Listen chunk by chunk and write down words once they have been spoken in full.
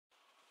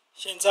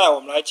现在我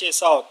们来介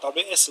绍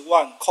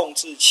WS1 控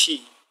制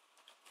器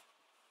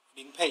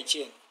零配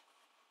件。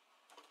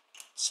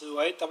此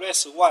为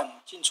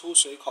WS1 进出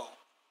水口，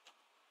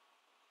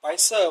白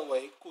色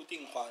为固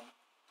定环，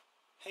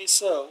黑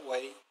色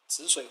为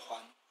止水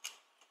环。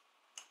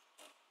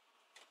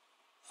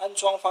安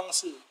装方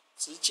式：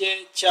直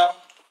接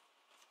将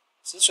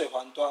止水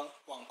环端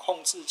往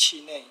控制器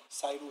内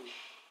塞入，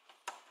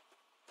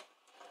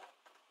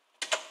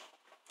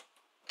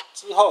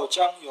之后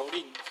将油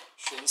令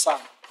旋上。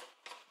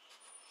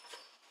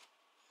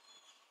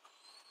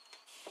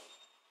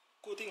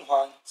固定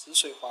环、止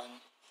水环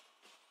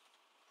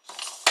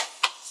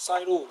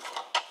塞入，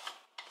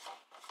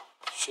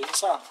旋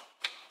上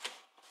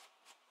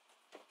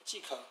即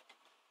可。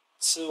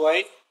此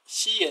为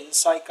吸盐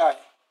塞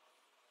盖。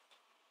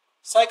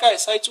塞盖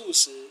塞住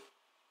时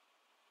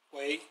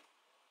为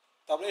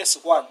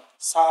WS1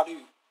 砂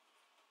滤，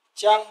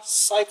将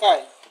塞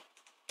盖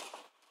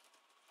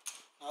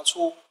拿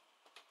出，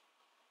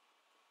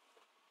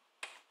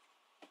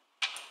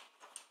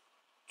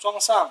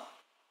装上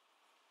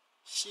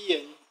吸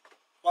盐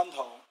弯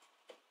头，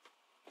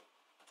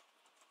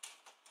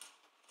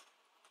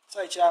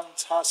再将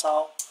叉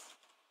烧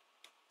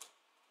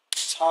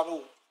插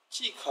入，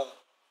即可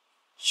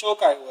修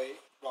改为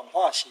软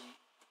化型。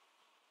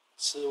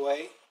此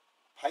为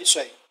排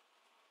水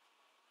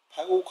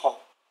排污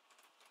口。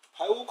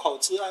排污口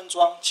之安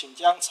装，请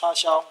将插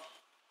销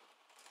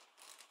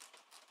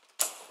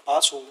拔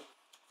除，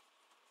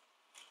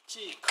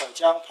即可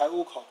将排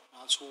污口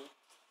拿出。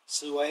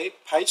此为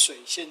排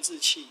水限制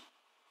器。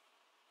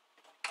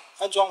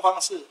安装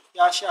方式：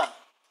压下、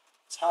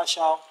插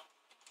销、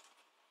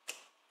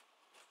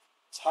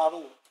插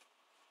入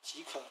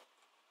即可。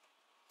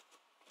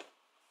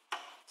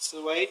此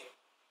为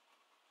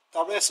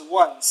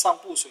WS1 上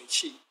部水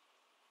器。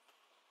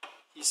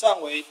以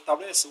上为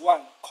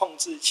WS1 控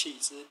制器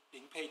之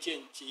零配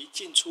件及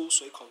进出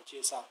水口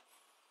介绍。